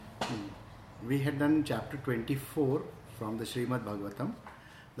We had done chapter 24 from the Srimad Bhagavatam.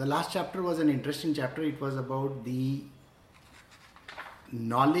 The last chapter was an interesting chapter. It was about the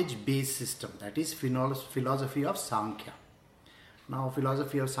knowledge-based system, that is philosophy of Sankhya. Now,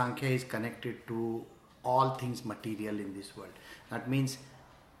 philosophy of Sankhya is connected to all things material in this world. That means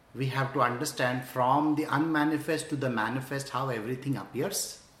we have to understand from the unmanifest to the manifest how everything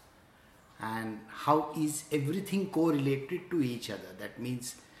appears and how is everything correlated to each other. That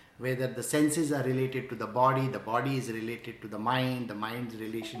means whether the senses are related to the body is related to the mind's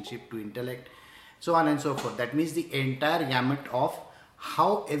relationship to intellect, so on and so forth. That means the entire gamut of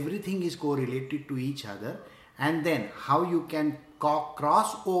how everything is correlated to each other, and then how you can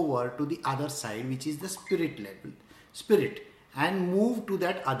cross over to the other side, which is the spirit, and move to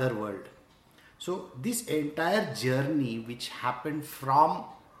that other world. So this entire journey which happened from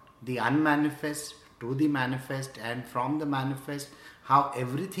the unmanifest to the manifest, and from the manifest how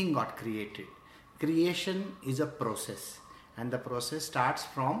everything got created. Creation is a process, and the process starts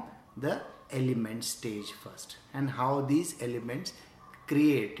from the element stage first, and how these elements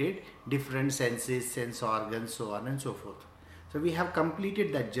created different senses, sense organs, so on and so forth. So we have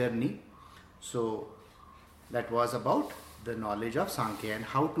completed that journey. So that was about the knowledge of Sankhya and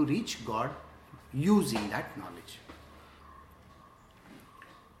how to reach God using that knowledge.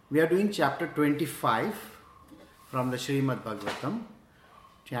 We are doing chapter 25 from the Srimad Bhagavatam,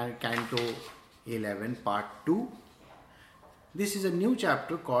 Canto 11, part 2. This is a new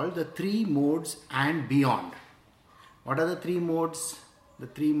chapter called the Three Modes and Beyond. What are the three modes? The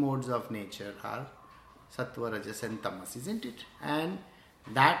three modes of nature are Sattva, Rajas and Tamas, isn't it? And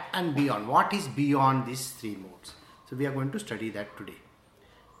that and beyond. What is beyond these three modes? So we are going to study that today.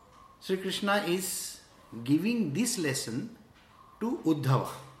 Sri Krishna is giving this lesson to Uddhava.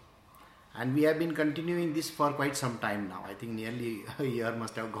 And we have been continuing this for quite some time now. I think nearly a year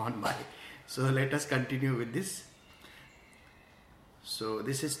must have gone by. So let us continue with this. So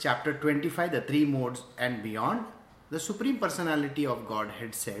this is chapter 25, the three modes and beyond. The Supreme Personality of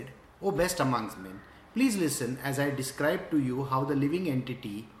Godhead said, "O best amongst men, please listen as I describe to you how the living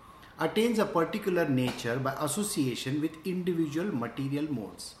entity attains a particular nature by association with individual material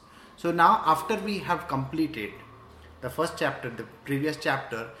modes." So now after we have completed the first chapter, the previous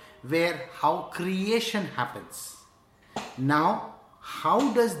chapter, where how creation happens. Now,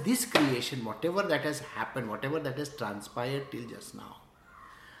 how does this creation, whatever that has happened, whatever that has transpired till just now,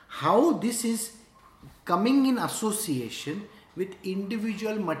 how this is coming in association with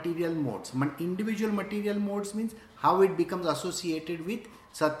individual material modes. Individual material modes means how it becomes associated with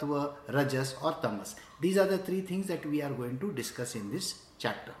Sattva, Rajas or Tamas. These are the three things that we are going to discuss in this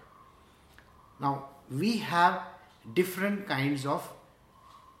chapter. Now, we have different kinds of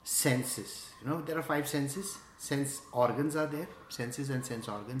senses. There are 5 senses. Sense organs are there. Senses and sense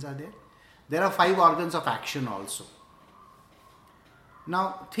organs are there. There are 5 organs of action also.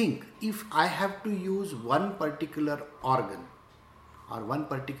 Now think, if I have to use one particular organ or one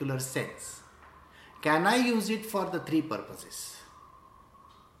particular sense, can I use it for the 3 purposes?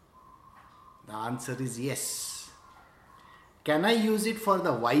 The answer is yes. Can I use it for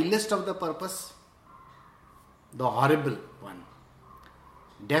the vilest of the purpose? The horrible one.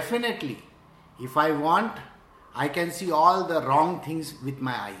 Definitely. If I want, I can see all the wrong things with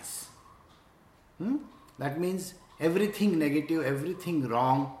my eyes. That means everything negative, everything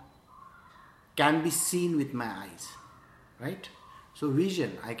wrong can be seen with my eyes. Right? So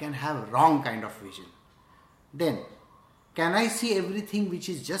vision, I can have wrong kind of vision. Then, can I see everything which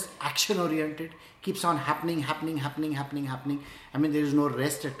is just action oriented, keeps on happening. I mean, there is no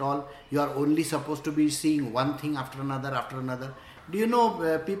rest at all. You are only supposed to be seeing one thing after another. Do you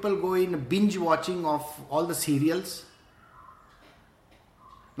know people go in binge watching of all the serials?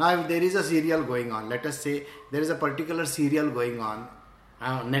 Now, if there is a serial going on, let us say there is a particular serial going on.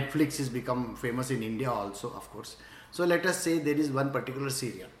 Netflix has become famous in India also, of course. So let us say there is one particular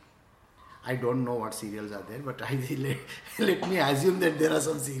serial. I don't know what serials are there, but let me assume that there are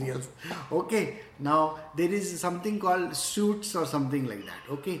some serials. Okay, now there is something called Suits or something like that.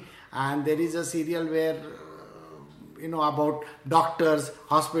 Okay, and there is a serial where about doctors,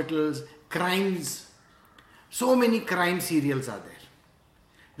 hospitals, crimes. So many crime serials are there.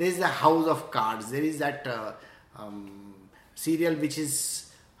 There is the House of Cards. There is that serial which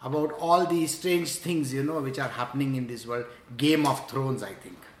is about all the strange things, which are happening in this world. Game of Thrones, I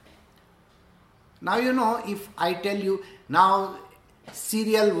think. Now, if I tell you, now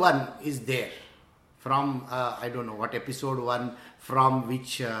serial 1 is there. From, I don't know what episode 1, from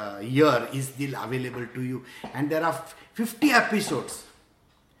which year is still available to you. And there are 50 episodes.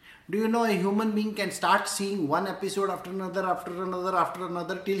 Do you know a human being can start seeing one episode after another, after another, after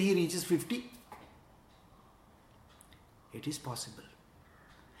another till he reaches 50? It is possible.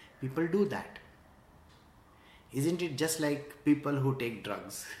 People do that. Isn't it just like people who take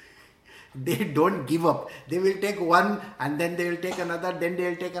drugs? They don't give up. They will take one and then they will take another, then they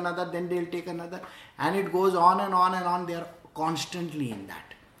will take another, then they will take another. And it goes on and on and on. They are constantly in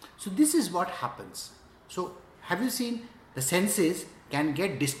that. So this is what happens. So have you seen the senses can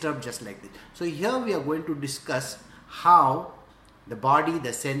get disturbed just like this. So here we are going to discuss how the body,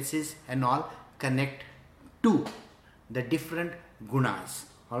 the senses and all connect to the different gunas.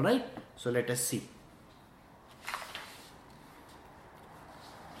 Alright, so let us see.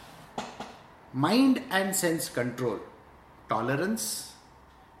 Mind and sense control, tolerance,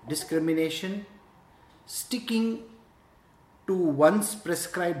 discrimination, sticking to one's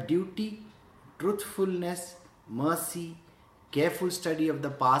prescribed duty, truthfulness, mercy, careful study of the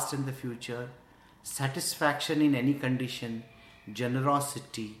past and the future, satisfaction in any condition,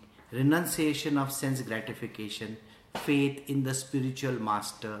 generosity, renunciation of sense gratification, faith in the spiritual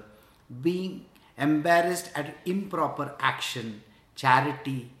master, being embarrassed at improper action,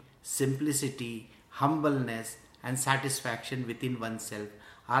 charity, simplicity, humbleness and satisfaction within oneself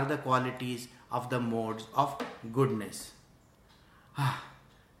are the qualities of the modes of goodness.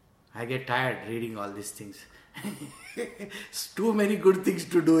 I get tired reading all these things. It's too many good things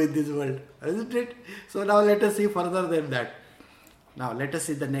to do in this world, isn't it? So now let us see further than that. Now let us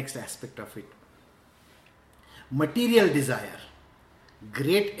see the next aspect of it. Material desire,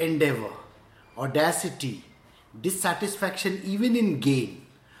 great endeavor, audacity, dissatisfaction even in gain,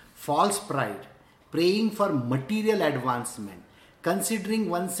 false pride, praying for material advancement, considering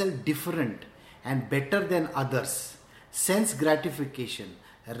oneself different and better than others, sense gratification,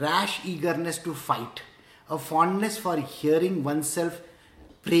 rash eagerness to fight, a fondness for hearing oneself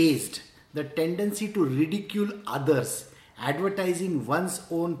praised, the tendency to ridicule others, advertising one's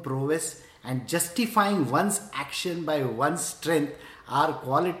own prowess and justifying one's action by one's strength are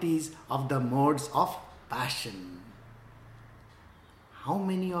qualities of the modes of passion. How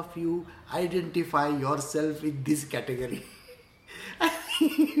many of you identify yourself in this category?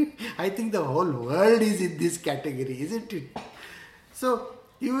 I think the whole world is in this category, isn't it? So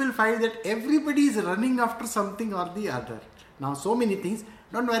you will find that everybody is running after something or the other. Now so many things.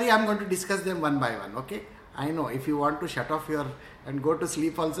 Don't worry, I'm going to discuss them one by one, okay? I know if you want to shut off and go to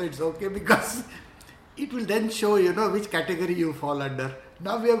sleep also, it's okay, because it will then show, which category you fall under.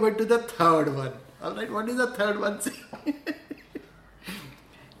 Now we are going to the third one. Alright, what is the third one?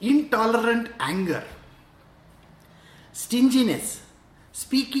 Intolerant anger, stinginess,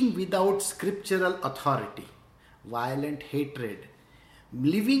 speaking without scriptural authority, violent hatred,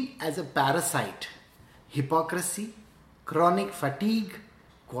 living as a parasite, hypocrisy, chronic fatigue,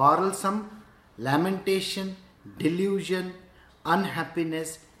 quarrelsome, lamentation, delusion,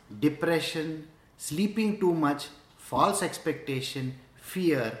 unhappiness, depression, sleeping too much, false expectation,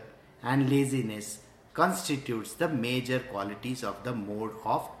 fear and laziness constitutes the major qualities of the mode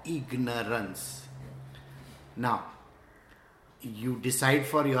of ignorance. Now, you decide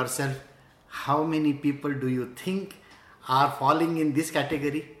for yourself how many people do you think are falling in this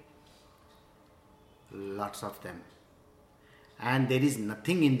category? Lots of them. And there is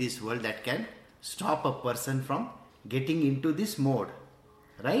nothing in this world that can stop a person from getting into this mode.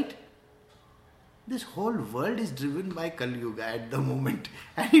 Right? This whole world is driven by Kali Yuga at the moment.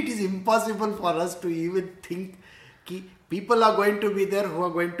 And it is impossible for us to even think that people are going to be there who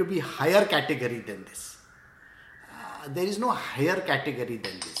are going to be higher category than this. There is no higher category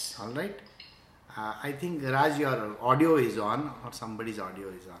than this. Alright? I think Raj, your audio is on, or somebody's audio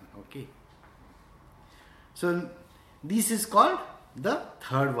is on. Okay. So this is called the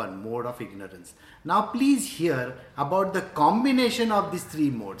third one, mode of ignorance. Now please hear about the combination of these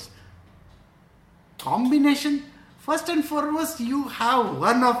three modes. Combination, first and foremost, you have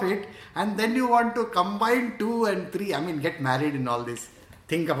one of it and then you want to combine 2 and 3. I mean, get married and all this.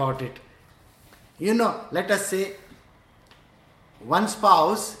 Think about it. Let us say one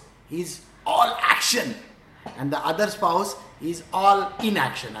spouse is all action and the other spouse is all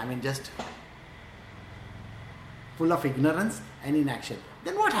inaction. I mean, just full of ignorance and inaction.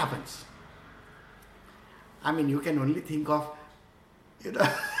 Then what happens? I mean, you can only think of,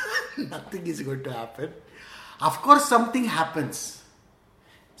 nothing is going to happen. Of course, something happens.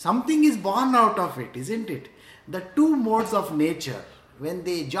 Something is born out of it, isn't it? The two modes of nature, when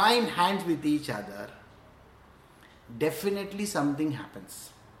they join hands with each other, definitely something happens.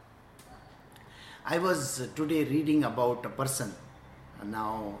 I was today reading about a person.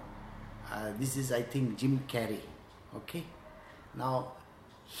 Now, this is, I think, Jim Carrey. Okay. Now,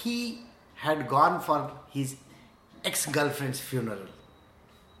 he had gone for his ex-girlfriend's funeral,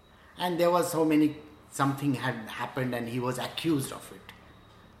 and there was something had happened and he was accused of it.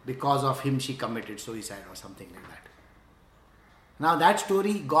 Because of him she committed suicide or something like that. Now that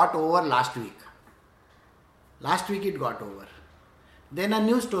story got over last week. Last week it got over. Then a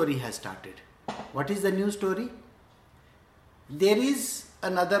new story has started. What is the new story? There is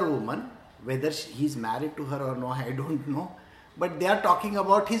another woman, whether he's married to her or no, I don't know, but they are talking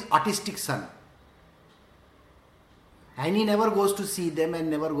about his autistic son. And he never goes to see them and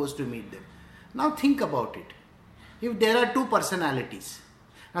never goes to meet them. Now think about it. If there are two personalities,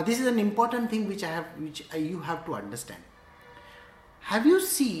 now this is an important thing which you have to understand. Have you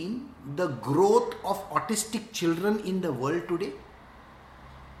seen the growth of autistic children in the world today?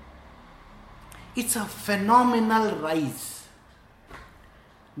 It's a phenomenal rise.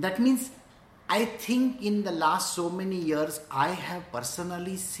 That means I think in the last so many years I have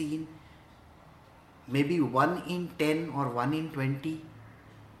personally seen maybe 1 in 10 or 1 in 20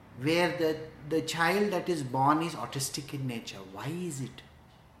 where the child that is born is autistic in nature. Why is it?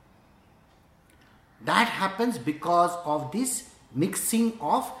 That happens because of this mixing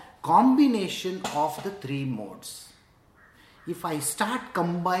of combination of the three modes. If I start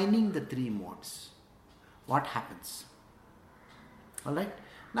combining the three modes, what happens? Alright?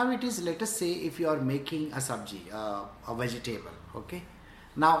 Now it is, let us say, if you are making a sabji, a vegetable, okay?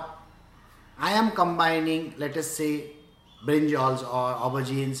 Now, I am combining, let us say, brinjals or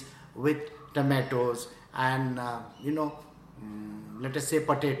aubergines with tomatoes and, let us say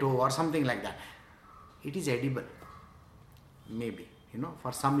potato or something like that. It is edible. Maybe,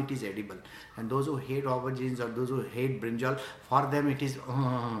 for some it is edible. And those who hate aubergines or those who hate brinjal, for them it is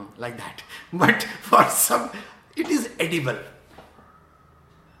like that. But for some, it is edible.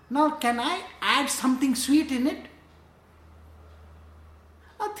 Now, can I add something sweet in it?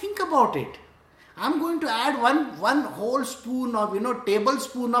 Now think about it. I'm going to add one whole spoon of,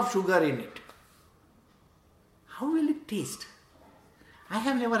 tablespoon of sugar in it. How will it taste? I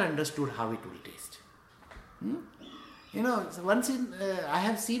have never understood how it will taste. I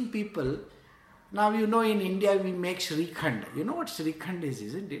have seen people, now in India we make Shrikhand. You know what Shrikhand is,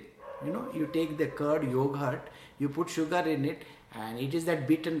 isn't it? You take the curd, yogurt, you put sugar in it, and it is that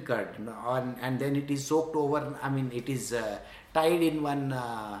beaten curd, and then it is soaked over, it is tied in one,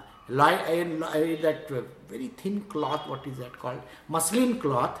 that very thin cloth, what is that called? Muslin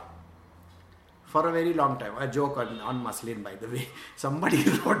cloth, for a very long time. A joke on muslin, by the way. Somebody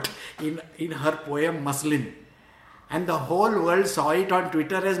wrote in her poem Muslin, and the whole world saw it on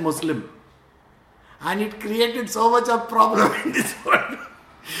Twitter as Muslim, and it created so much of problem in this world.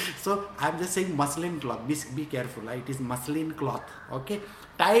 So I'm just saying muslin cloth. Be careful. It is muslin cloth. Okay,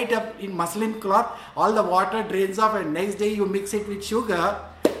 tie it up in muslin cloth. All the water drains off, and next day you mix it with sugar,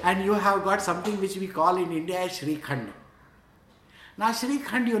 and you have got something which we call in India as Shrikhand. Now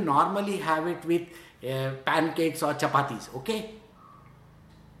Shrikhand, you normally have it with pancakes or chapatis. Okay.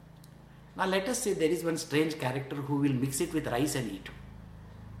 Now let us say there is one strange character who will mix it with rice and eat.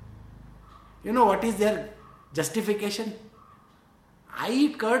 What is their justification? I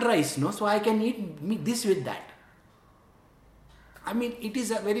eat curd rice, so I can eat this with that. It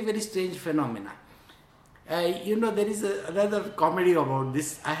is a very, very strange phenomena. There is another comedy about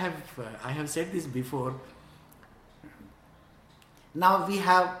this. I have said this before. Now we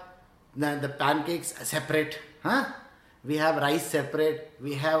have the pancakes separate, we have rice separate,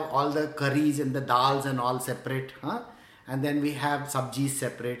 we have all the curries and the dals and all separate, and then we have sabjis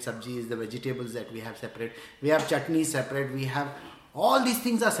separate. Sabji is the vegetables that we have separate. We have chutney separate. We have all these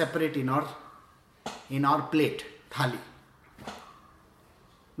things are separate in our plate, thali.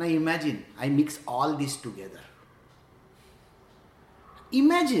 Now imagine I mix all this together.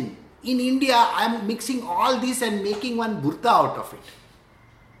 Imagine in India I am mixing all this and making one burta out of it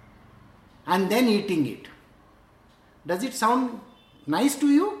and then eating it. Does it sound nice to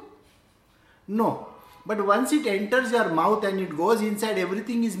you? No. But once it enters your mouth and it goes inside,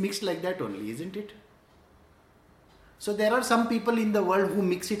 everything is mixed like that only, isn't it? So there are some people in the world who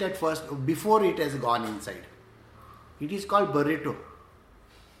mix it at first, before it has gone inside. It is called burrito.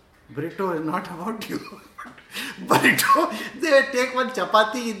 Burrito is not about you. Burrito, they take one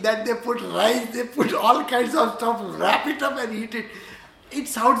chapati, in that they put rice, they put all kinds of stuff, wrap it up and eat it. It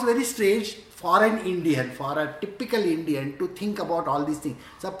sounds very strange for an Indian, for a typical Indian to think about all these things.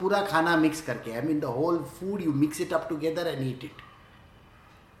 So pura khana mix karke, the whole food you mix it up together and eat it.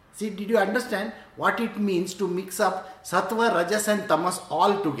 See, did you understand what it means to mix up sattva, rajas and tamas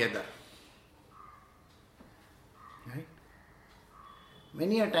all together? Right?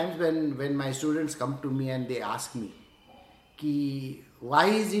 Many a times when my students come to me and they ask me, ki, why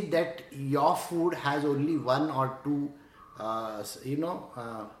is it that your food has only one or two,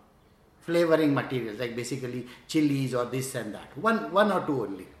 flavoring materials, like basically chilies or this and that, one or two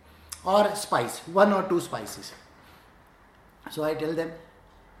only, or spice, one or two spices. So I tell them,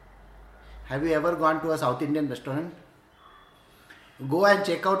 have you ever gone to a South Indian restaurant? Go and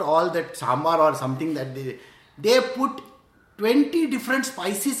check out all that sambar or something that they put 20 different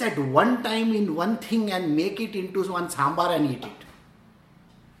spices at one time in one thing and make it into one sambar and eat it.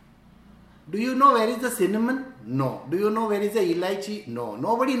 Do you know where is the cinnamon? No. Do you know where is the elaichi? No.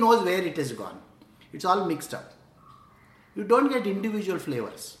 Nobody knows where it has gone. It's all mixed up. You don't get individual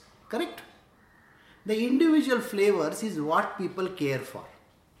flavors. Correct? The individual flavors is what people care for.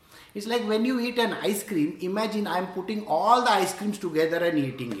 It's like when you eat an ice cream, imagine I'm putting all the ice creams together and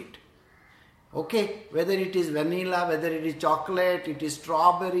eating it. Okay, whether it is vanilla, whether it is chocolate, it is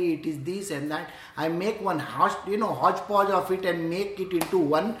strawberry, it is this and that. I make one hodgepodge of it and make it into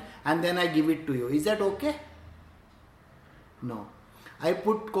one, and then I give it to you. Is that okay? No. I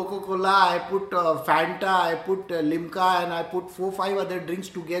put Coca-Cola, I put Fanta, I put Limca, and I put 4-5 other drinks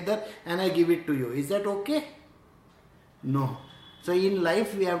together and I give it to you. Is that okay? No. So in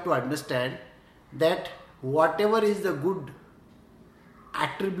life we have to understand that whatever is the good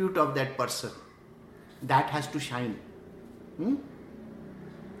attribute of that person, that has to shine.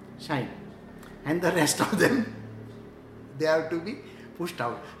 Shine. And the rest of them, they have to be pushed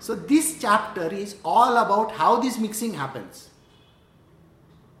out. So this chapter is all about how this mixing happens.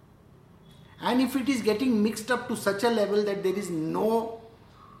 And if it is getting mixed up to such a level that there is no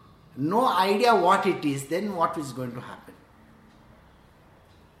idea what it is, then what is going to happen?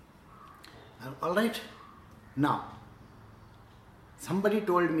 Alright? Now, somebody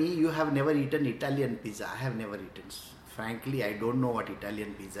told me, you have never eaten Italian pizza. I have never eaten. Frankly, I don't know what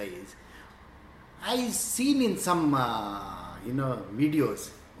Italian pizza is. I've seen in some, videos.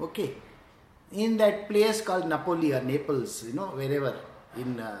 Okay. In that place called Napoli or Naples, wherever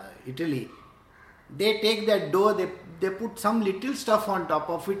in Italy, they take that dough, they put some little stuff on top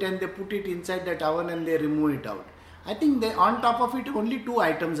of it and they put it inside that oven and they remove it out. I think on top of it only 2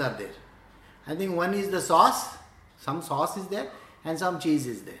 items are there. I think one is the sauce, some sauce is there, and some cheese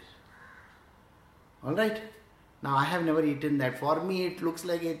is there. Alright? Now I have never eaten that. For me it looks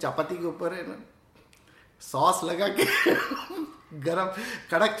like a chapati ke upar sauce laga ke garam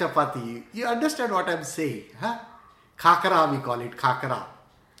kadak chapati. You understand what I'm saying? Huh? Khakra we call it, khakra.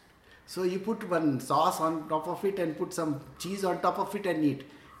 So you put one sauce on top of it and put some cheese on top of it and eat.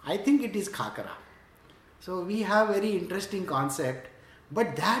 I think it is khakra. So we have very interesting concept,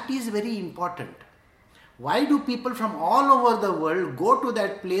 but that is very important. Why do people from all over the world go to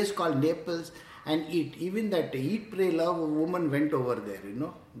that place called Naples and eat? Even that Eat, Pray, Love woman went over there,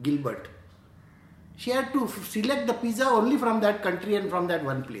 Gilbert. She had to select the pizza only from that country and from that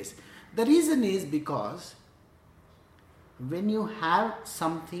one place. The reason is because when you have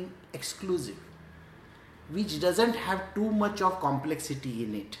something exclusive, which doesn't have too much of complexity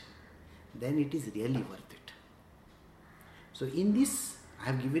in it, then it is really worth it. So in this, I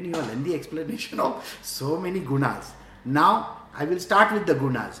have given you a lengthy explanation of so many gunas. Now, I will start with the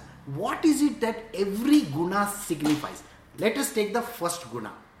gunas. What is it that every guna signifies? Let us take the first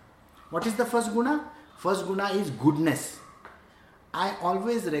guna. What is the first guna? First guna is goodness. I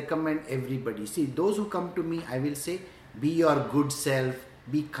always recommend everybody. See, those who come to me, I will say, be your good self,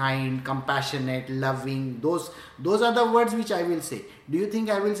 be kind, compassionate, loving. Those are the words which I will say. Do you think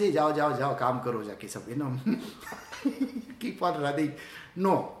I will say, jao, kaam karo jaake sab, keep on running?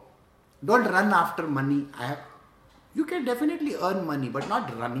 No. Don't run after money. You can definitely earn money, but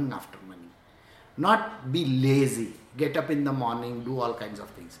not running after money. Not be lazy. Get up in the morning, do all kinds of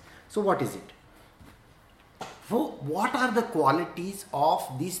things. So what is it? What are the qualities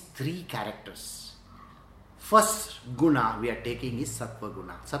of these 3 characters? First guna we are taking is Sattva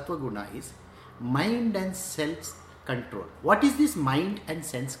Guna. Sattva Guna is mind and sense control. What is this mind and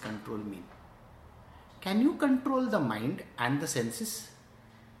sense control mean? Can you control the mind and the senses?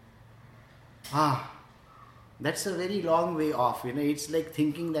 That's a very long way off. It's like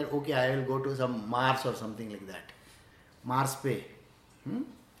thinking that, okay, I will go to some Mars or something like that. Mars pe.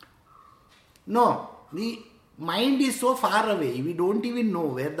 No, the mind is so far away. We don't even know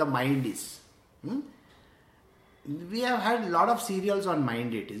where the mind is. We have had a lot of serials on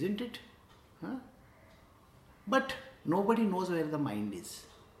mind, isn't it? But nobody knows where the mind is.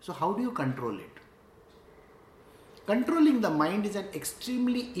 So how do you control it? Controlling the mind is an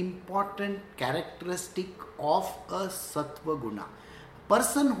extremely important characteristic of a Sattva Guna.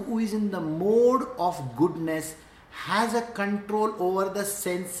 Person who is in the mode of goodness has a control over the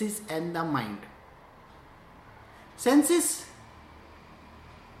senses and the mind. Senses,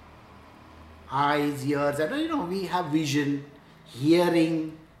 eyes, ears, and we have vision,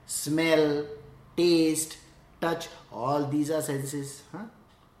 hearing, smell, taste, touch. All these are senses. Huh?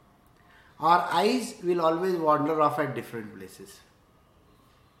 Our eyes will always wander off at different places.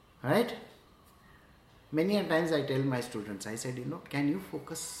 Right? Many a times I tell my students, I said, can you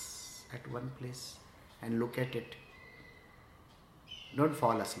focus at one place and look at it? Don't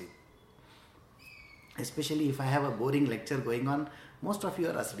fall asleep. Especially if I have a boring lecture going on, most of you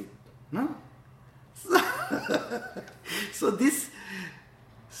are asleep. No? So this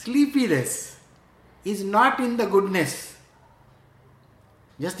sleepiness is not in the goodness.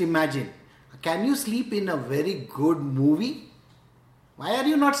 Just imagine. Can you sleep in a very good movie? Why are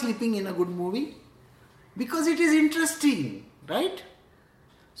you not sleeping in a good movie? Because it is interesting, right?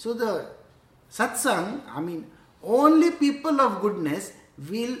 So the satsang, only people of goodness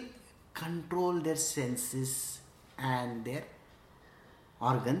will control their senses and their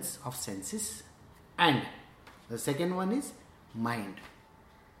organs of senses. And the second one is mind.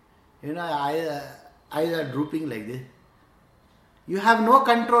 Eyes are drooping like this. You have no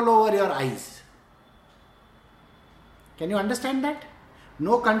control over your eyes. Can you understand that?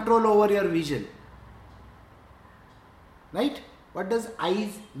 No control over your vision. Right? What does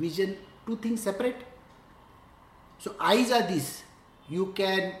eyes, vision, two things separate? So eyes are these. You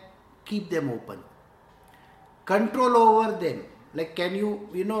can keep them open. Control over them. Like can you,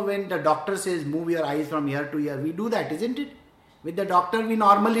 when the doctor says move your eyes from here to here, we do that, isn't it? With the doctor we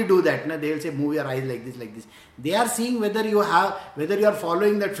normally do that. They will say move your eyes like this, like this. They are seeing whether you are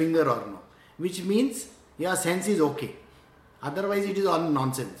following that finger or no. Which means your sense is okay. Otherwise it is all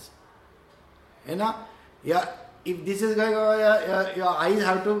nonsense. If this is going, your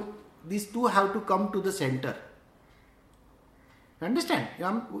eyes these two have to come to the center. Understand?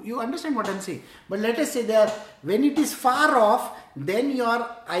 You understand what I am saying. But let us say when it is far off, then your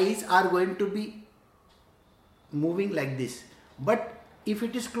eyes are going to be moving like this. But if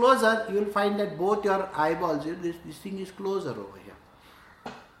it is closer, you will find that both your eyeballs, this thing is closer over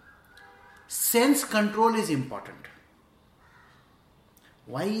here. Sense control is important.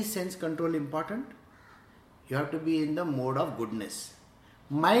 Why is sense control important? You have to be in the mode of goodness.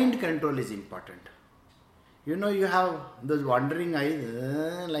 Mind control is important. You have those wandering eyes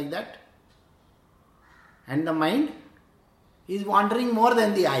like that. And the mind is wandering more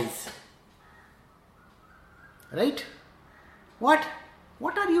than the eyes. Right? What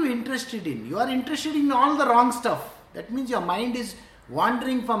are you interested in? You are interested in all the wrong stuff. That means your mind is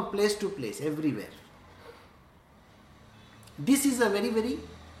wandering from place to place, everywhere. This is a very, very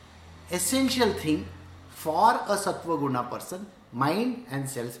essential thing for a Sattva Guna person, mind and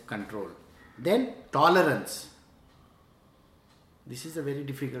self-control. Then tolerance. This is a very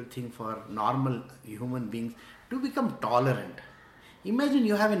difficult thing for normal human beings to become tolerant. Imagine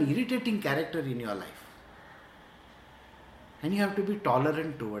you have an irritating character in your life. And you have to be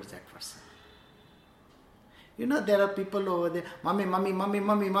tolerant towards that person. There are people over there, mommy, mommy, mommy,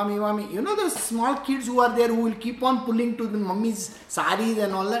 mommy, mommy, mommy. Those small kids who are there who will keep on pulling to the mummy's saris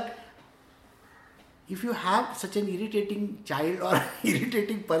and all that. If you have such an irritating child or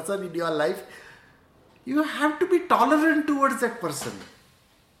irritating person in your life, you have to be tolerant towards that person.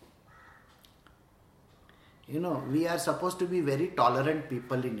 We are supposed to be very tolerant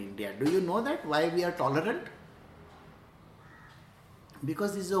people in India. Do you know that? Why we are tolerant?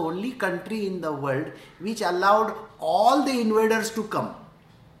 Because this is the only country in the world which allowed all the invaders to come.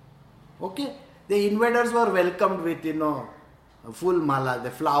 Okay? The invaders were welcomed with, full mala,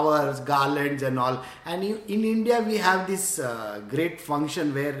 the flowers, garlands and all. And in India we have this great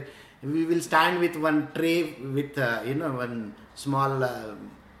function where we will stand with one tray with, one small,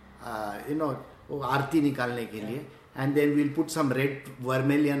 आरती निकालने के लिए. And then we'll put some red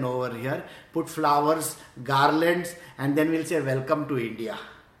vermilion over here, put flowers, garlands, and then we'll say welcome to India.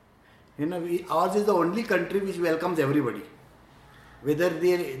 Ours is the only country which welcomes everybody. Whether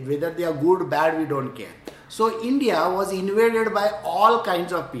they are good, bad, we don't care. So India was invaded by all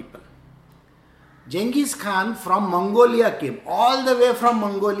kinds of people. Genghis Khan from Mongolia came. All the way from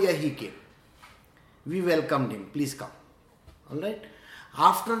Mongolia he came. We welcomed him. Please come. Alright.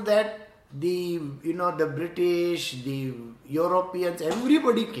 After that, the British, the Europeans,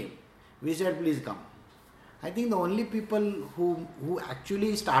 everybody came. We said, please come. I think the only people who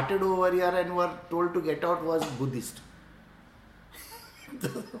actually started over here and were told to get out was Buddhist.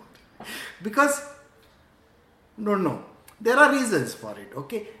 Because, no. There are reasons for it.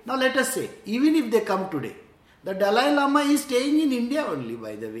 Okay. Now let us say, even if they come today, the Dalai Lama is staying in India only,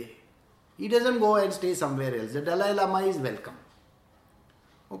 by the way. He doesn't go and stay somewhere else. The Dalai Lama is welcome.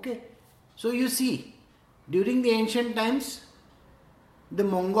 Okay. So you see, during the ancient times, the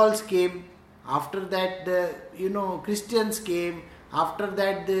Mongols came, After that, the Christians came. After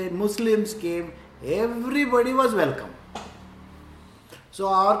that, the Muslims came. Everybody was welcome. So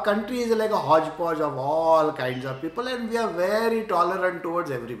our country is like a hodgepodge of all kinds of people, and we are very tolerant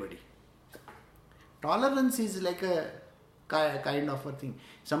towards everybody. Tolerance is like a kind of a thing.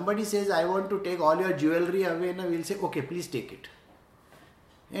 Somebody says, I want to take all your jewelry away, and we'll say, okay, please take it.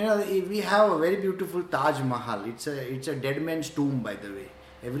 We have a very beautiful Taj Mahal. It's a dead man's tomb, by the way.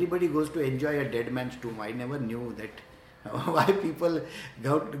 Everybody goes to enjoy a dead man's tomb. I never knew that why people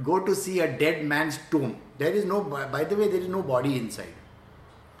go to see a dead man's tomb. There is no, by the way, there is no body inside.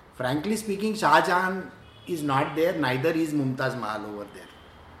 Frankly speaking, Shah Jahan is not there, neither is Mumtaz Mahal over there.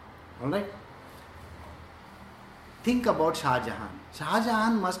 Alright? Think about Shah Jahan. Shah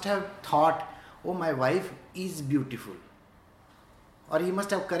Jahan must have thought, oh, my wife is beautiful. Or he must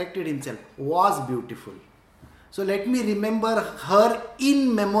have corrected himself, was beautiful. So let me remember her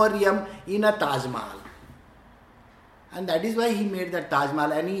in memoriam in a Taj Mahal. And that is why he made that Taj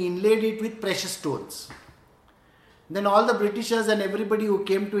Mahal, and he inlaid it with precious stones. Then all the Britishers and everybody who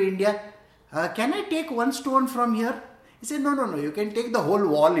came to India, can I take one stone from here? He said, no, you can take the whole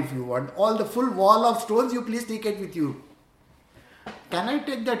wall if you want. All the full wall of stones, you please take it with you. Can I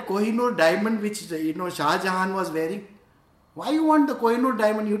take that Kohinoor diamond which Shah Jahan was wearing? Why you want the Kohinoor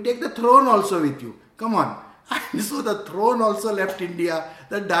diamond? You take the throne also with you. Come on. And so the throne also left India.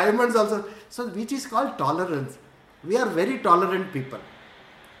 The diamonds also. So which is called tolerance. We are very tolerant people.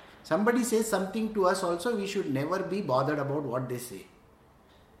 Somebody says something to us also, we should never be bothered about what they say.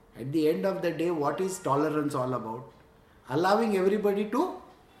 At the end of the day, what is tolerance all about? Allowing everybody to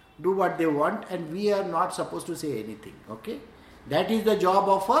do what they want, and we are not supposed to say anything. Okay? That is the job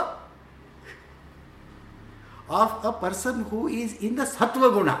of a person who is in the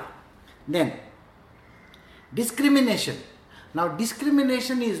Sattva Guna. Then, discrimination. Now,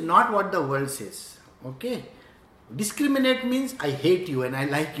 discrimination is not what the world says. Okay? Discriminate means I hate you and I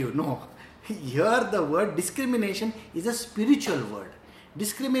like you. No. Here the word discrimination is a spiritual word.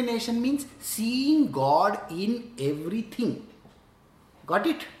 Discrimination means seeing God in everything. Got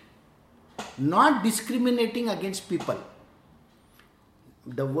it? Not discriminating against people.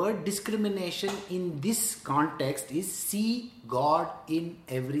 The word discrimination in this context is see God in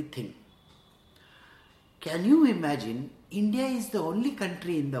everything. Can you imagine? India is the only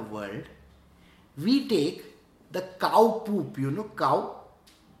country in the world. We take the cow poop, cow.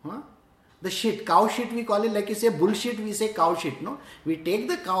 The shit, cow shit we call it, like you say bullshit, we say cow shit, no? We take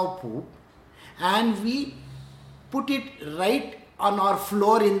the cow poop and we put it right on our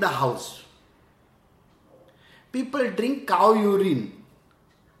floor in the house. People drink cow urine.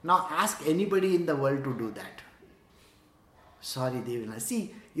 Now ask anybody in the world to do that. Sorry, Devina.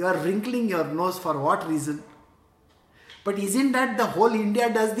 See, you are wrinkling your nose for what reason? But isn't that the whole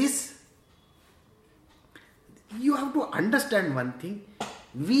India does this? You have to understand one thing.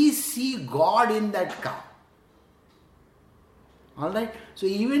 We see God in that cow. Alright? So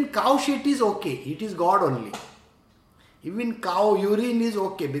even cow shit is okay. It is God only. Even cow urine is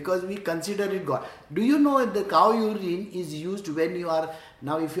okay because we consider it God. Do you know the cow urine is used when you are,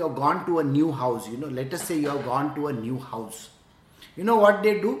 now if you have gone to a new house, let us say you have gone to a new house. You know what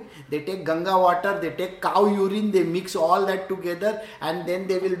they do? They take Ganga water, they take cow urine, they mix all that together and then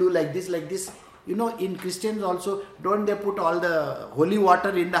they will do like this, like this. In Christians also, don't they put all the holy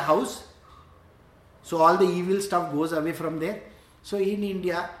water in the house? So all the evil stuff goes away from there. So in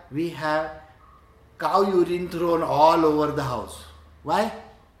India, we have cow urine thrown all over the house. Why?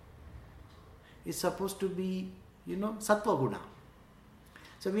 It's supposed to be, Sattva Guna.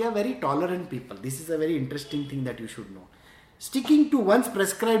 So we are very tolerant people. This is a very interesting thing that you should know. Sticking to one's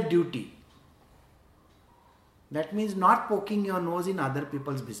prescribed duty. That means not poking your nose in other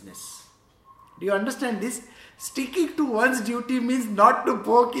people's business. Do you understand this? Sticking to one's duty means not to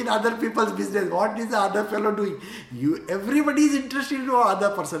poke in other people's business. What is the other fellow doing? Everybody is interested in what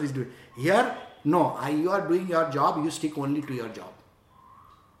other person is doing. Here, no, you are doing your job, you stick only to your job.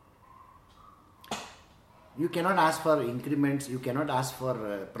 You cannot ask for increments, you cannot ask for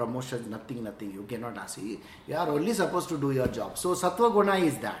promotions, nothing. You cannot ask. You are only supposed to do your job. So, Sattva Guna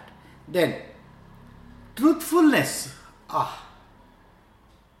is that. Then, truthfulness.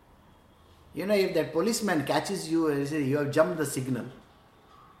 If that policeman catches you and says you have jumped the signal.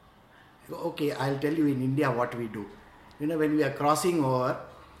 Okay, I'll tell you in India what we do. When we are crossing over,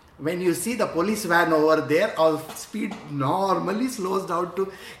 when you see the police van over there, our speed normally slows down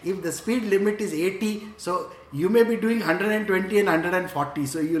to, if the speed limit is 80, so you may be doing 120 and 140,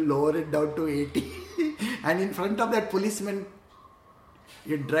 so you lower it down to 80. And in front of that policeman,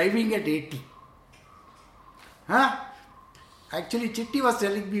 you're driving at 80. Actually, Chitti was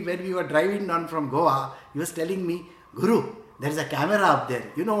telling me when we were driving down from Goa, he was telling me, Guru, there is a camera up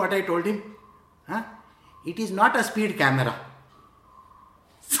there. You know what I told him? Huh? It is not a speed camera.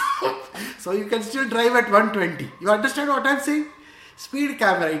 So you can still drive at 120. You understand what I'm saying? Speed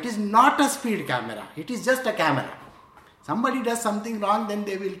camera. It is not a speed camera. It is just a camera. Somebody does something wrong, then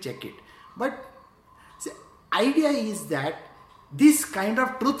they will check it. But the idea is that this kind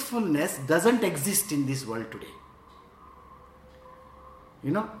of truthfulness doesn't exist in this world today.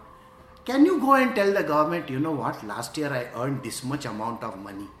 You know, can you go and tell the government, you know what, last year I earned this much amount of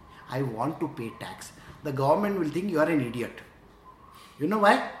money. I want to pay tax. The government will think you are an idiot. You know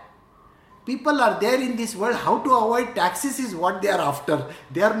why? People are there in this world. How to avoid taxes is what they are after.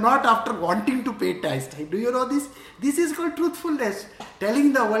 They are not after wanting to pay tax. Do you know this? This is called truthfulness.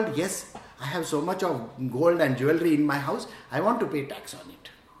 Telling the world, yes, I have so much of gold and jewelry in my house. I want to pay tax on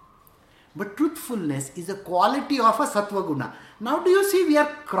it. But truthfulness is a quality of a sattva guna. Now do you see we are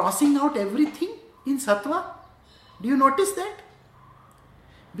crossing out everything in sattva? Do you notice that?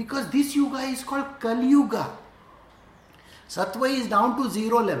 Because this yuga is called Kali Yuga. Sattva is down to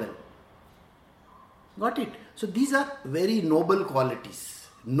 0 level. Got it? So these are very noble qualities.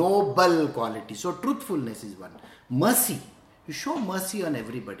 Noble qualities. So truthfulness is one. Mercy. You show mercy on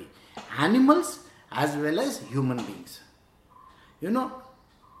everybody. Animals as well as human beings. You know,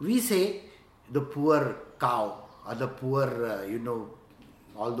 we say the poor cow or the poor,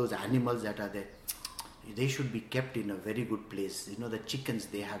 all those animals that are there, they should be kept in a very good place. You know, the chickens,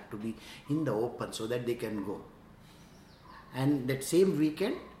 they have to be in the open so that they can go. And that same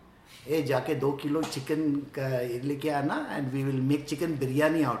weekend, hey, jaake 2 kilo chicken leke aana and we will make chicken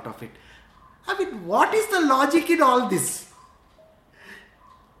biryani out of it. I mean, what is the logic in all this?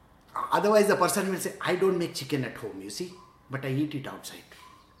 Otherwise, the person will say, I don't make chicken at home, you see, but I eat it outside.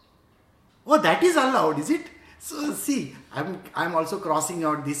 Oh, that is allowed, is it? So see, I'm also crossing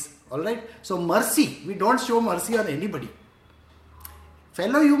out this, alright? So mercy, we don't show mercy on anybody.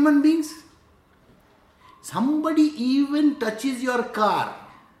 Fellow human beings, somebody even touches your car.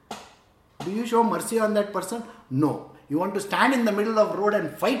 Do you show mercy on that person? No. You want to stand in the middle of the road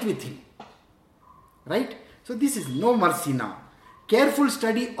and fight with him. Right? So this is no mercy now. Careful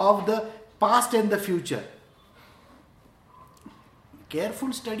study of the past and the future.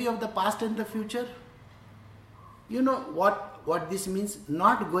 Careful study of the past and the future. You know what this means?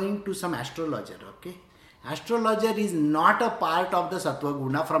 Not going to some astrologer, okay? Astrologer is not a part of the Sattva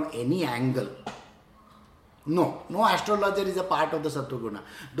Guna from any angle. No astrologer is a part of the Sattva Guna.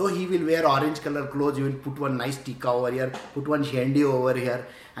 Though he will wear orange color clothes, he will put one nice tika over here, put one shendi over here,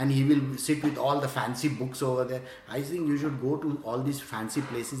 and he will sit with all the fancy books over there. I think you should go to all these fancy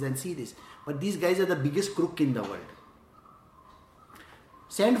places and see this. But these guys are the biggest crook in the world.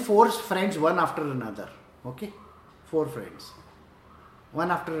 Send 4 friends one after another. Okay? 4 friends. One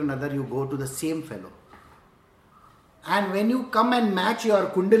after another you go to the same fellow. And when you come and match your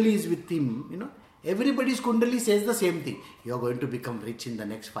kundalis with him, you know, everybody's kundali says the same thing. You're going to become rich in the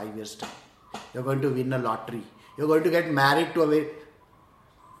next 5 years' time. You're going to win a lottery. You're going to get married to a very...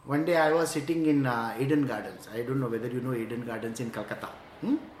 One day I was sitting in Eden Gardens. I don't know whether you know Eden Gardens in Calcutta.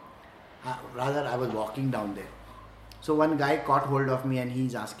 Rather, I was walking down there. So one guy caught hold of me and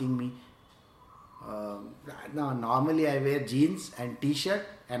he's asking me, now normally I wear jeans and t-shirt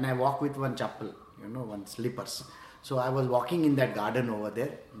and I walk with one chappal, one slippers. So I was walking in that garden over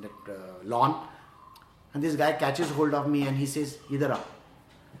there, in that lawn, and this guy catches hold of me and he says, "Idhar aao."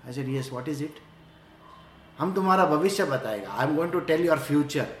 I said, "Yes, what is it?" "Hum tumhara bhavishya batayega. I'm going to tell your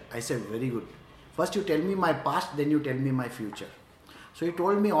future." I said, "Very good. First you tell me my past, then you tell me my future." So he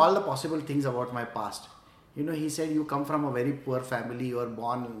told me all the possible things about my past. He said, you come from a very poor family, you are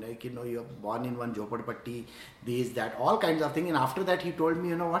born, you're born in one jhopadpatti, this, that, all kinds of things. And after that he told me,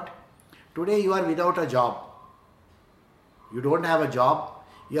 you know what? Today you are without a job. You don't have a job.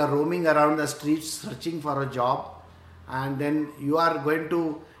 You are roaming around the streets searching for a job. And then you are going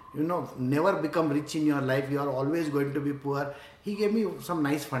to, never become rich in your life. You are always going to be poor. He gave me some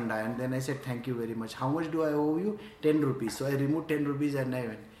nice funda. And then I said, thank you very much. How much do I owe you? 10 rupees. So I removed 10 rupees and I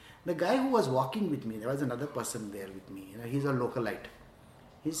went. The guy who was walking with me, there was another person there with me. He's a localite.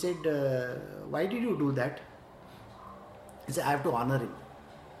 He said, why did you do that? He said, I have to honor him.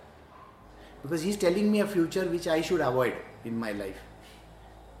 Because he's telling me a future which I should avoid in my life.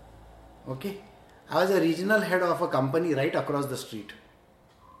 Okay? I was a regional head of a company right across the street.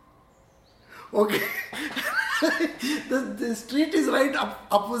 Okay? the street is right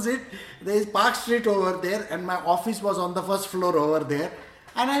opposite. There is Park Street over there and my office was on the first floor over there.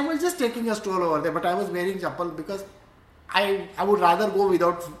 And I was just taking a stroll over there, but I was wearing chappal because I would rather go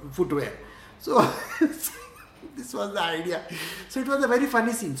without footwear. So This was the idea. So it was a very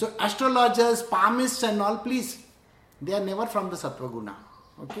funny scene. So astrologers, palmists and all, please, they are never from the Sattva Guna.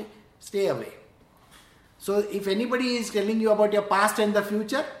 Okay? Stay away. So if anybody is telling you about your past and the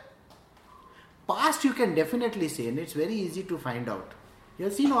future, past you can definitely say, and it's very easy to find out. You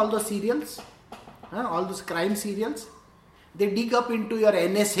have seen all those serials? All those crime serials? They dig up into your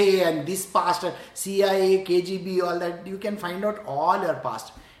NSA and this past, CIA, KGB, all that. You can find out all your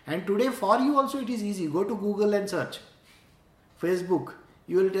past. And today for you also it is easy. Go to Google and search. Facebook.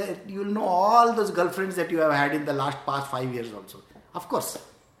 You will know all those girlfriends that you have had in the past 5 years also. Of course.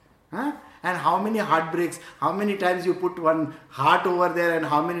 And how many heartbreaks, how many times you put one heart over there and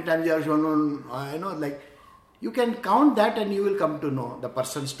how many times you have shown, like you can count that and you will come to know the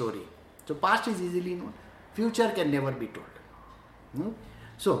person's story. So past is easily known. Future can never be told.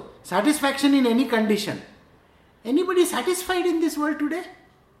 So satisfaction in any condition. Anybody satisfied in this world today?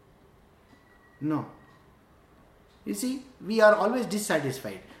 No. You see, we are always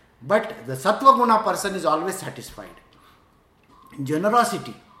dissatisfied. But the Sattva Guna person is always satisfied.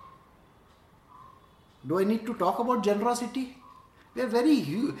 Generosity. Do I need to talk about generosity? We are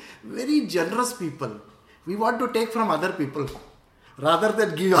very generous people. We want to take from other people rather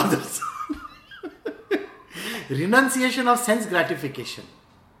than give others. Renunciation of sense gratification.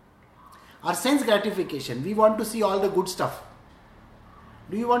 Our sense gratification, we want to see all the good stuff.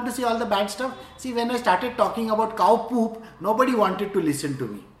 Do you want to see all the bad stuff? See, when I started talking about cow poop, nobody wanted to listen to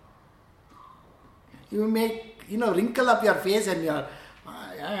me. You may, wrinkle up your face and you're,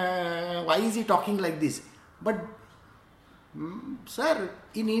 why is he talking like this? But, sir,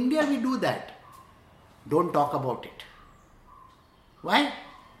 in India we do that. Don't talk about it. Why?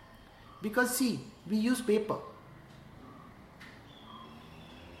 Because see, we use paper.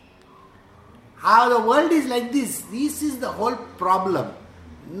 How the world is like this. This is the whole problem.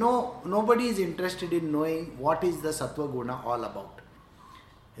 Nobody is interested in knowing what is the Sattva Guna all about.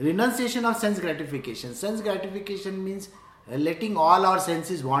 Renunciation of sense gratification. Sense gratification means letting all our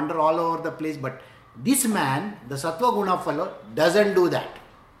senses wander all over the place. But this man, the Sattva Guna fellow, doesn't do that.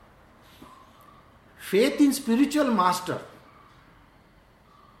 Faith in spiritual master.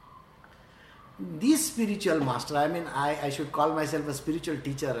 This spiritual master, I should call myself a spiritual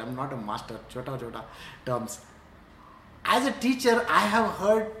teacher. I'm not a master. Chota terms. As a teacher, I have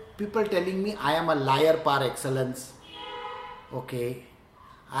heard people telling me I am a liar par excellence. Okay.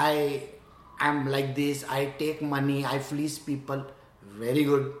 I am like this. I take money. I fleece people. Very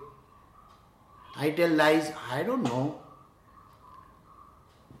good. I tell lies. I don't know.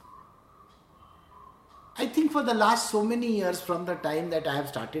 I think for the last so many years from the time that I have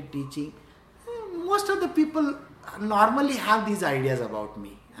started teaching, most of the people normally have these ideas about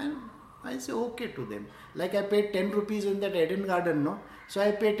me. And I say okay to them. Like I paid 10 rupees in that Eden Garden, no? So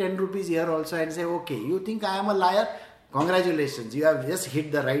I pay 10 rupees here also and say, okay, you think I am a liar? Congratulations, you have just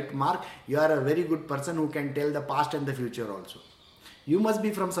hit the right mark. You are a very good person who can tell the past and the future also. You must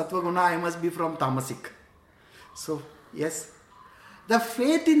be from Sattva Guna, I must be from Tamasic. So, yes. The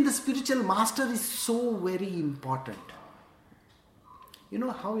faith in the spiritual master is so very important. You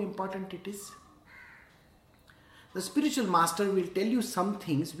know how important it is? The spiritual master will tell you some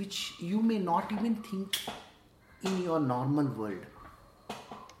things which you may not even think in your normal world.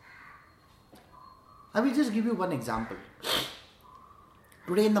 I will just give you one example.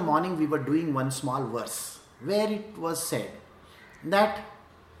 Today in the morning we were doing one small verse where it was said that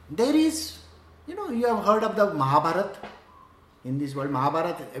there is, you have heard of the Mahabharata in this world.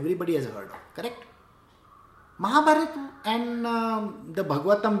 Mahabharata everybody has heard of, correct? Mahabharata and the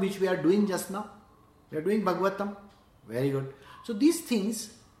Bhagavatam which we are doing just now. We are doing Bhagavatam. Very good. So these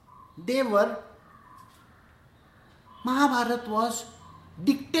things, Mahabharata was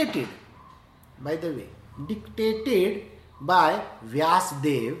dictated, by the way, dictated by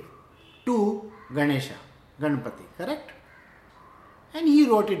Vyasdev to Ganesha, Ganpati, correct? And he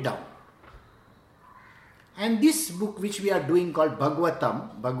wrote it down. And this book which we are doing called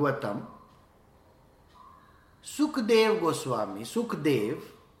Bhagavatam, Sukdev Goswami, Sukdev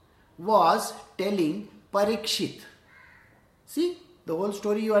was telling Parikshit. See, the whole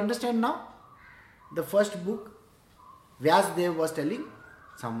story you understand now? The first book, Vyasdev was telling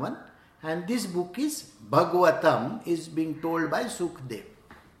someone, and this book is Bhagavatam is being told by Sukdev.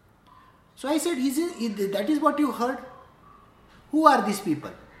 So I said, that is what you heard? Who are these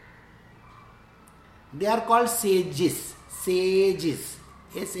people? They are called sages. Sages.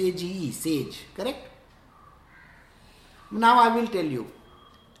 S-A-G-E, sage. Correct? Now I will tell you.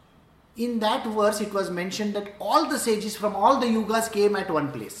 In that verse it was mentioned that all the sages from all the yugas came at one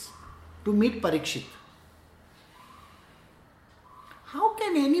place to meet Parikshit. How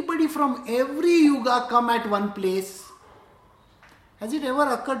can anybody from every yuga come at one place? Has it ever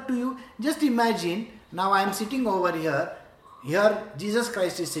occurred to you? Just imagine, now I am sitting over here. Here Jesus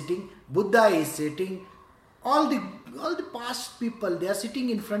Christ is sitting, Buddha is sitting, all the past people, they are sitting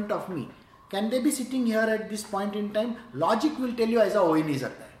in front of me. Can they be sitting here at this point in time? Logic will tell you, aisa ho hi nahi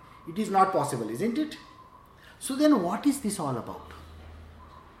sakta hai. It is not possible, isn't it? So then what is this all about?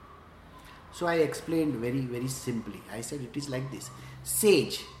 So I explained very, very simply. I said it is like this.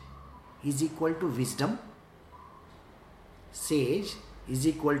 Sage is equal to wisdom. Sage is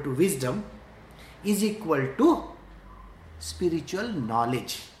equal to wisdom is equal to spiritual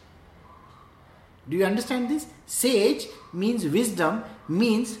knowledge. Do you understand this? Sage means wisdom,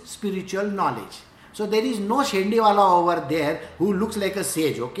 means spiritual knowledge. So there is no Shendiwala over there who looks like a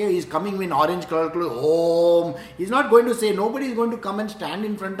sage, okay? He's coming in orange color, Om. He's not going to say, nobody is going to come and stand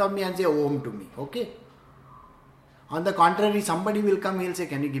in front of me and say Om to me, okay? On the contrary, somebody will come, he'll say,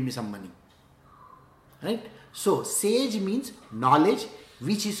 can you give me some money? Right? So sage means knowledge,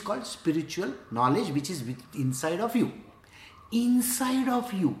 which is called spiritual knowledge, which is inside of you. Inside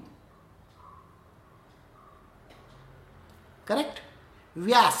of you. Correct?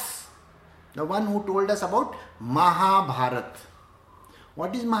 Vyas, the one who told us about Mahabharat.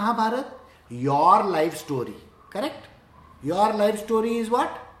 What is Mahabharat? Your life story. Correct? Your life story is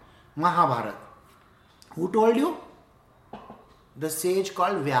what? Mahabharat. Who told you? The sage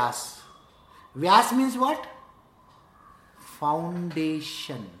called Vyas. Vyas means what?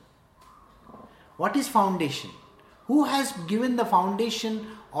 Foundation. What is foundation? Who has given the foundation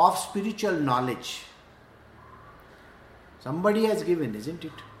of spiritual knowledge? Somebody has given, isn't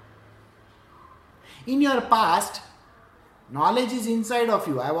it? In your past, knowledge is inside of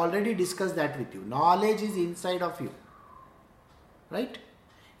you. I have already discussed that with you. Knowledge is inside of you. Right?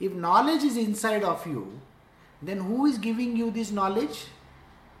 If knowledge is inside of you, then who is giving you this knowledge?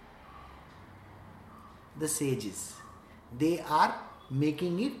 The sages. They are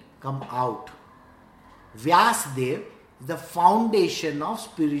making it come out. Vyasdev is the foundation of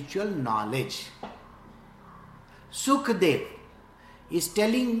spiritual knowledge. Sukdev is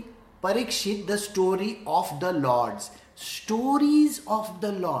telling Parikshit the story of the Lords. Stories of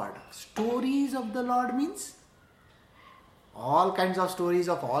the Lord. Stories of the Lord means all kinds of stories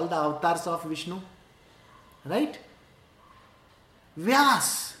of all the avatars of Vishnu. Right?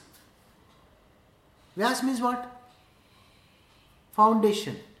 Vyas. Vyas means what?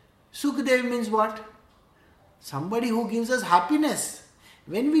 Foundation. Sukdev means what? Somebody who gives us happiness.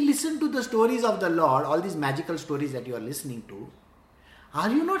 When we listen to the stories of the Lord, all these magical stories that you are listening to, are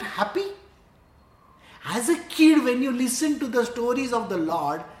you not happy? As a kid, when you listen to the stories of the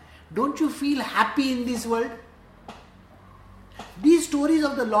Lord, don't you feel happy in this world? These stories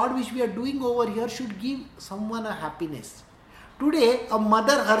of the Lord which we are doing over here should give someone a happiness. Today, a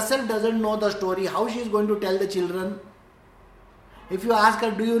mother herself doesn't know the story. How she is going to tell the children? If you ask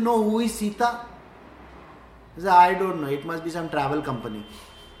her, do you know who is Sita? She says, I don't know. It must be some travel company.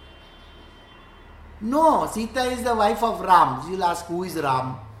 No, Sita is the wife of Ram. She'll ask, who is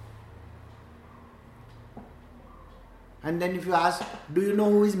Ram? And then if you ask, do you know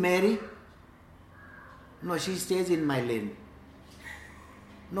who is Mary? No, she stays in my lane.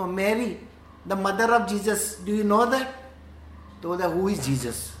 No, Mary, the mother of Jesus. Do you know that? So who is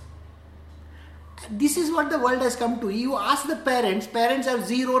Jesus? This is what the world has come to. You ask the parents have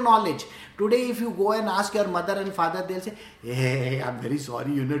zero knowledge. Today if you go and ask your mother and father, they'll say, hey, I'm very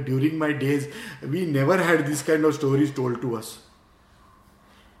sorry, during my days, we never had this kind of stories told to us.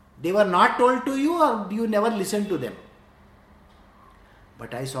 They were not told to you, or you never listened to them?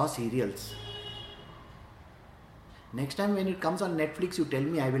 But I saw serials. Next time when it comes on Netflix, you tell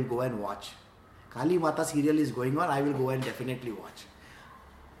me, I will go and watch. Kali Mata serial is going on, I will go and definitely watch.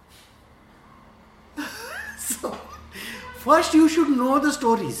 So, first you should know the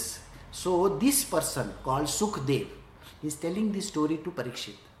stories. So this person called Sukdev is telling this story to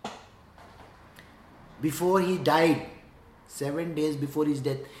Parikshit. Before he died, 7 days before his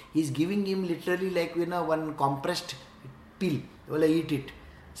death, he is giving him literally like one compressed pill. Well, eat it.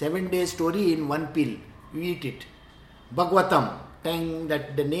 7 days story in one pill. You eat it. Bhagavatam.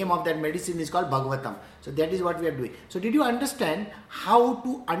 That the name of that medicine is called Bhagavatam. So that is what we are doing. So did you understand how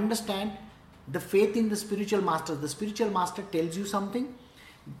to understand the faith in the spiritual master? The spiritual master tells you something.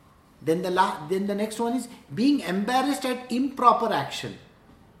 Then the next one is being embarrassed at improper action.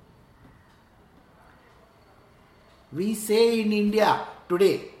 We say in India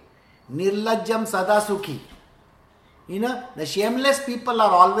today, Nirlajjam Sada Sukhi. The shameless people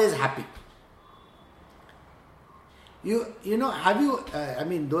are always happy. Have you,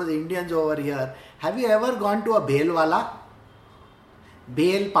 those Indians over here, have you ever gone to a Bhelwala?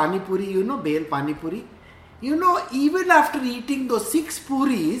 Bhel Pani Puri, you know Bhel Pani Puri? You know, even after eating those 6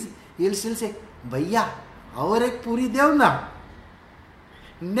 puris, he'll still say, Bhaiya, aur ek puri dev na.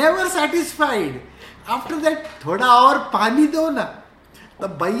 Never satisfied. After that, thoda aur pani do na. The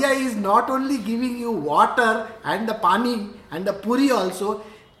Bhaiya is not only giving you water and the pani and the puri also.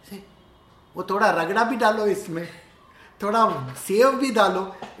 Say, wo thoda ragda bhi dalo isme. Thoda sev bhi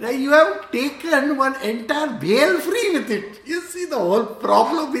dalo. You have taken one entire bhel free with it. You see, the whole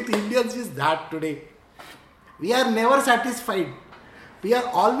problem with Indians is that today. We are never satisfied. We are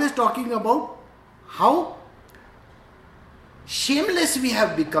always talking about how shameless we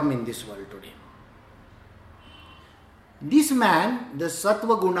have become in this world today. This man, the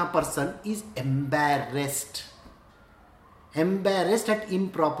Sattva Guna person, is embarrassed. Embarrassed at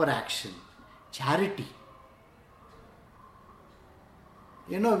improper action. Charity.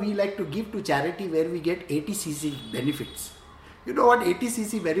 You know, we like to give to charity where we get 80cc benefits. You know what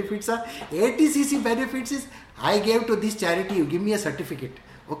 80cc benefits are? 80cc benefits is, I gave to this charity, you give me a certificate.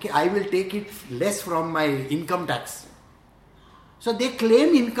 Okay, I will take it less from my income tax. So they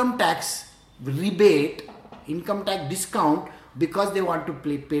claim income tax rebate, income tax discount because they want to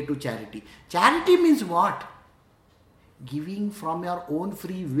pay to charity. Charity means what? Giving from your own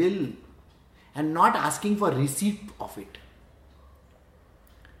free will and not asking for receipt of it.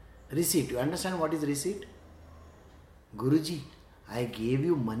 Receipt. You understand what is receipt? Guruji, I gave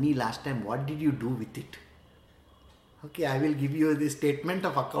you money last time. What did you do with it? Okay, I will give you the statement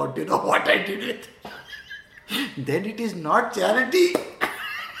of account. You know what I did with it. Then it is not charity.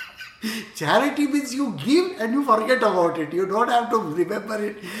 Charity means you give and you forget about it. You don't have to remember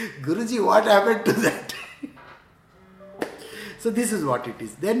it. Guruji, what happened to that? So this is what it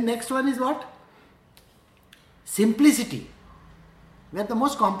is. Then next one is what? Simplicity. We are the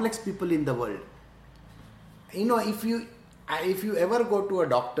most complex people in the world. You know, if you ever go to a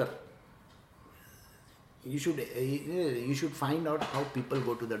doctor, you should find out how people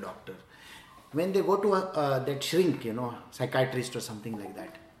go to the doctor. When they go to that shrink, you know, psychiatrist or something like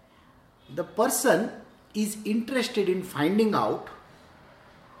that, the person is interested in finding out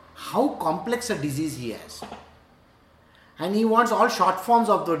how complex a disease he has. And he wants all short forms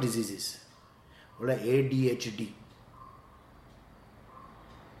of those diseases. Like ADHD.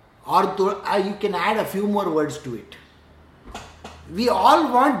 Or you can add a few more words to it. We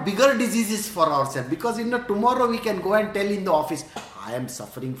all want bigger diseases for ourselves because tomorrow we can go and tell in the office, I am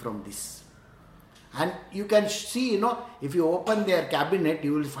suffering from this. And you can see, if you open their cabinet,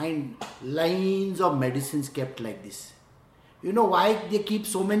 you will find lines of medicines kept like this. You know why they keep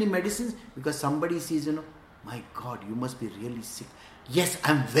so many medicines? Because somebody sees, my God, you must be really sick. Yes,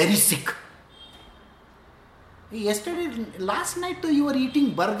 I am very sick. Last night you were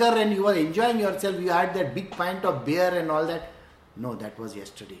eating burger and you were enjoying yourself. You had that big pint of beer and all that. No, that was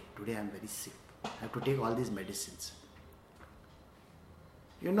yesterday. Today I am very sick. I have to take all these medicines.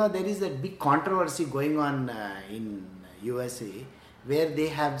 There is a big controversy going on in USA where they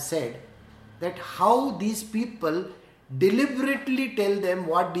have said that how these people deliberately tell them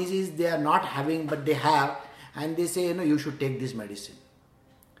what disease they are not having but they have, and they say, you should take this medicine.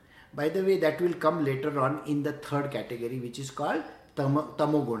 By the way, that will come later on in the third category, which is called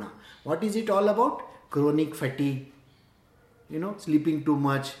Tamoguna. What is it all about? Chronic fatigue, sleeping too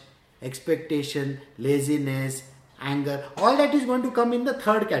much, expectation, laziness, anger. All that is going to come in the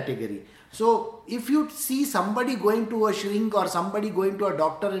third category. So, if you see somebody going to a shrink or somebody going to a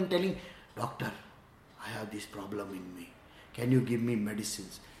doctor and telling, Doctor, I have this problem in me. Can you give me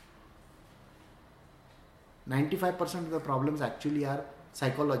medicines? 95% of the problems actually are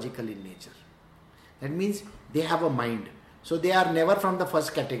psychological in nature. That means they have a mind. So they are never from the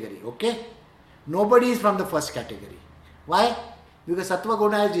first category. Okay? Nobody is from the first category. Why? Because Sattva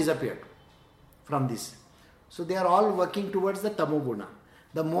Guna has disappeared from this. So they are all working towards the Tamoguna.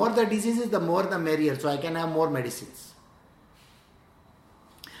 The more the diseases, the more the merrier. So I can have more medicines.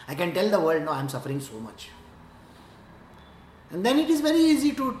 I can tell the world, no, I am suffering so much. And then it is very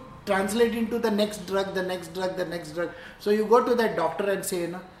easy to translate into the next drug, the next drug, the next drug. So you go to that doctor and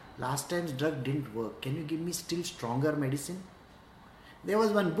say, last time's drug didn't work. Can you give me still stronger medicine? There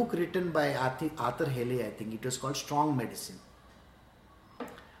was one book written by Arthur Haley, I think. It was called Strong Medicine.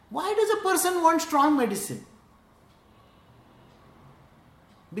 Why does a person want strong medicine?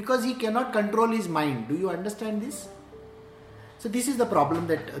 Because he cannot control his mind. Do you understand this? So this is the problem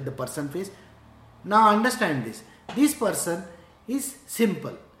that the person faces. Now understand this. This person is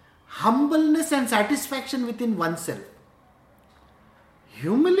simple. Humbleness and satisfaction within oneself.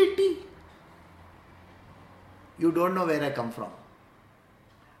 Humility. You don't know where I come from.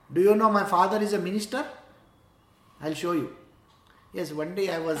 Do you know my father is a minister? I'll show you. Yes, one day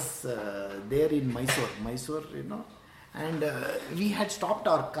I was there in Mysore, and we had stopped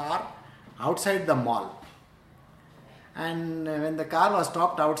our car outside the mall. And when the car was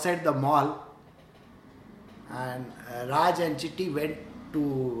stopped outside the mall, and Raj and Chitti went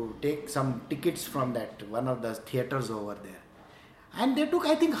to take some tickets from that one of the theaters over there. And they took,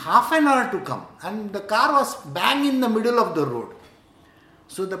 I think, half an hour to come. And the car was bang in the middle of the road.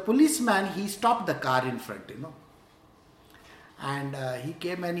 So the policeman, he stopped the car in front, And he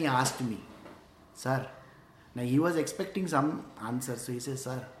came and he asked me, "Sir," now he was expecting some answer. So he says,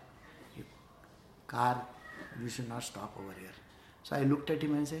 "Sir, car, you should not stop over here." So I looked at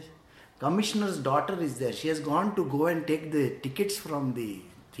him and said, "Commissioner's daughter is there. She has gone to go and take the tickets from the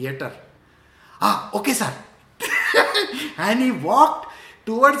theater." "Ah, okay, sir." And he walked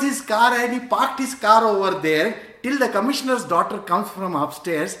towards his car and he parked his car over there till the commissioner's daughter comes from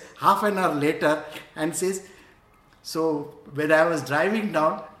upstairs half an hour later and says, so when I was driving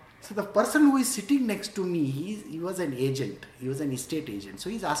down, so the person who is sitting next to me, he was an agent. He was an estate agent. So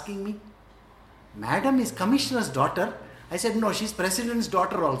he's asking me, "Madam is commissioner's daughter?" I said, "No, she's president's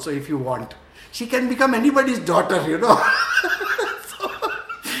daughter also if you want. She can become anybody's daughter,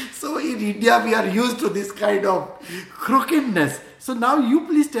 So in India, we are used to this kind of crookedness. So now you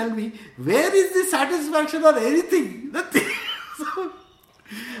please tell me, where is the satisfaction or anything? Nothing. So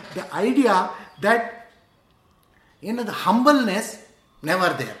the idea that, the humbleness, never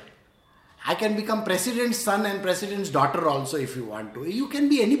there. I can become president's son and president's daughter also if you want to. You can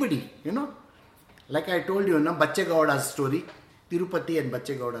be anybody, Like I told you, Bachegowda's story, Tirupati and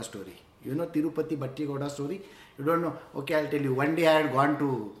Bachegowda's story. You know Tirupati Bachegowda's story? You don't know? Okay, I'll tell you. One day I had gone to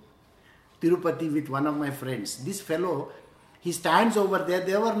Tirupati with one of my friends. This fellow, he stands over there.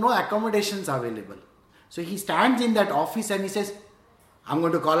 There were no accommodations available. So he stands in that office and he says, "I'm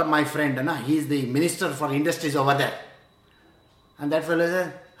going to call up my friend. He is the minister for industries over there." And that fellow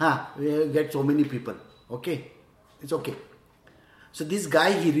says, "We get so many people. Okay, it's okay." So this guy,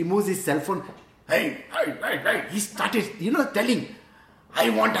 he removes his cell phone. Hey. He started, telling, "I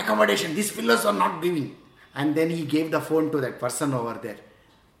want accommodation. These fellows are not giving." And then he gave the phone to that person over there.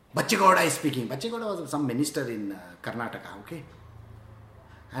 Bachegowda is speaking. Bachegowda was some minister in Karnataka, okay?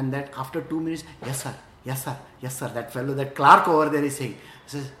 And that after 2 minutes, yes sir. That fellow, that clerk over there is saying,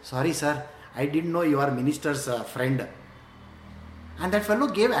 "Sorry sir, I didn't know you are minister's friend." And that fellow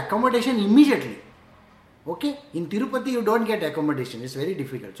gave accommodation immediately. Okay? In Tirupati, you don't get accommodation. It's very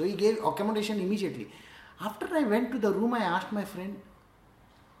difficult. So he gave accommodation immediately. After I went to the room, I asked my friend,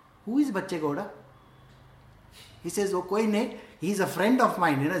 "Who is Bachegowda?" He says, "Oh, koi nahi. He's a friend of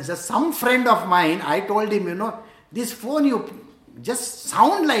mine. Just some friend of mine." I told him, "This phone, you just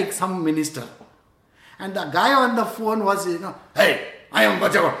sound like some minister." And the guy on the phone was, "Hey, I am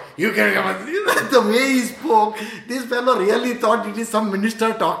Bachegowda. You can come." The way he spoke, this fellow really thought it is some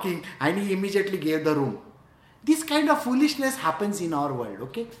minister talking, and he immediately gave the room. This kind of foolishness happens in our world,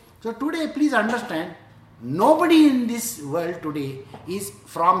 okay? So today, please understand, nobody in this world today is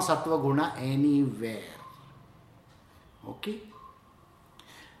from Sattva Guna anywhere. Okay?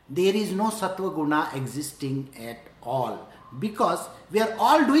 There is no Sattva Guna existing at all because we are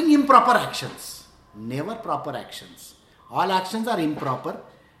all doing improper actions, never proper actions. All actions are improper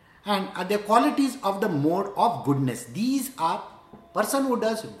and are the qualities of the mode of goodness. These are person who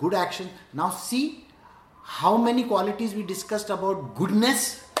does good action. Now see how many qualities we discussed about goodness.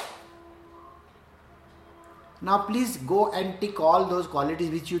 Now please go and tick all those qualities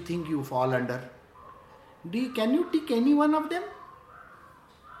which you think you fall under. Can you tick any one of them?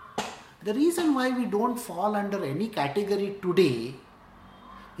 The reason why we don't fall under any category today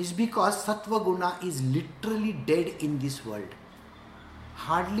is because Sattva Guna is literally dead in this world.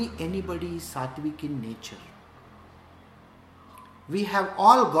 Hardly anybody is Sattvic in nature. We have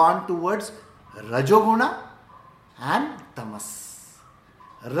all gone towards Rajoguna and Tamas.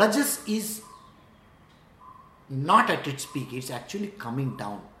 Rajas is not at its peak, it's actually coming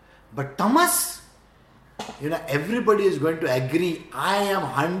down. But Tamas, everybody is going to agree, I am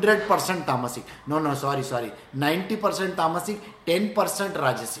 100% tamasic. No, sorry. 90% tamasic, 10%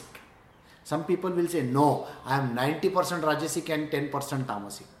 rajasic. Some people will say, no, I am 90% rajasic and 10%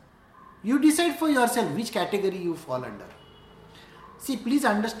 tamasic. You decide for yourself which category you fall under. See, please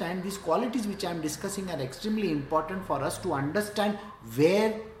understand, these qualities which I am discussing are extremely important for us to understand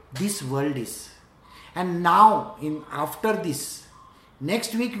where this world is. And now, after this,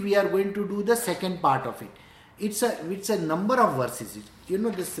 next week we are going to do the second part of it. It's a number of verses.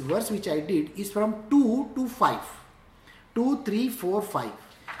 This verse which I did is from 2 to 5. 2, 3, 4, 5.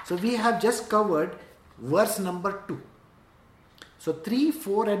 So we have just covered verse number 2. So 3,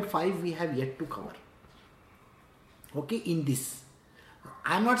 4 and 5 we have yet to cover. Okay, in this.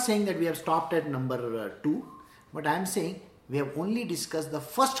 I'm not saying that we have stopped at number 2, but I'm saying we have only discussed the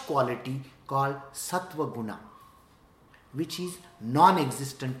first quality called Sattva Guna, which is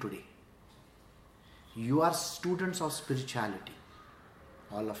non-existent today. You are students of spirituality,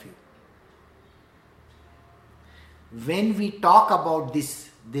 all of you. When we talk about this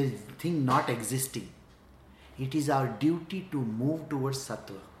thing not existing, it is our duty to move towards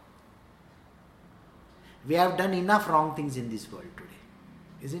Sattva. We have done enough wrong things in this world today,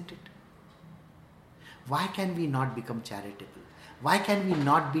 isn't it? Why can we not become charitable? Why can we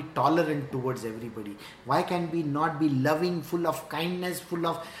not be tolerant towards everybody? Why can we not be loving, full of kindness,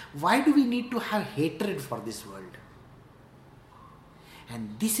 why do we need to have hatred for this world?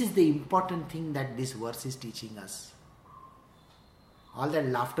 And this is the important thing that this verse is teaching us. All that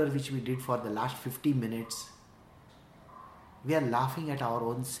laughter which we did for the last 50 minutes, we are laughing at our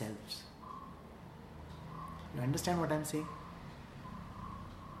own selves. You understand what I'm saying?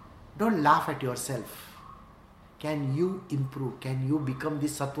 Don't laugh at yourself. Can you improve? Can you become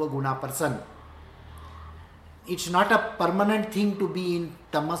this Sattva Guna person? It's not a permanent thing to be in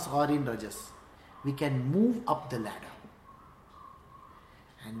Tamas or in Rajas. We can move up the ladder.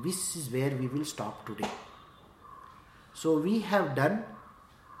 And this is where we will stop today. So we have done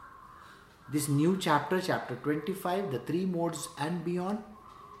this new chapter, chapter 25, the 3 modes and beyond.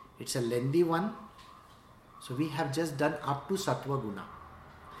 It's a lengthy one. So we have just done up to Sattva Guna.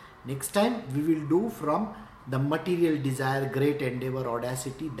 Next time we will do from the material desire, great endeavor,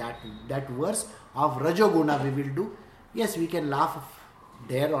 audacity, that verse of Rajoguna we will do. Yes, we can laugh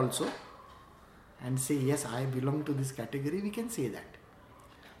there also and say, yes, I belong to this category. We can say that.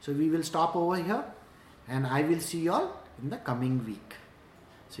 So we will stop over here and I will see you all in the coming week.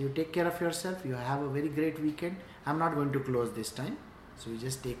 So you take care of yourself. You have a very great weekend. I'm not going to close this time. So you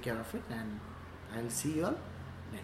just take care of it and I'll see you all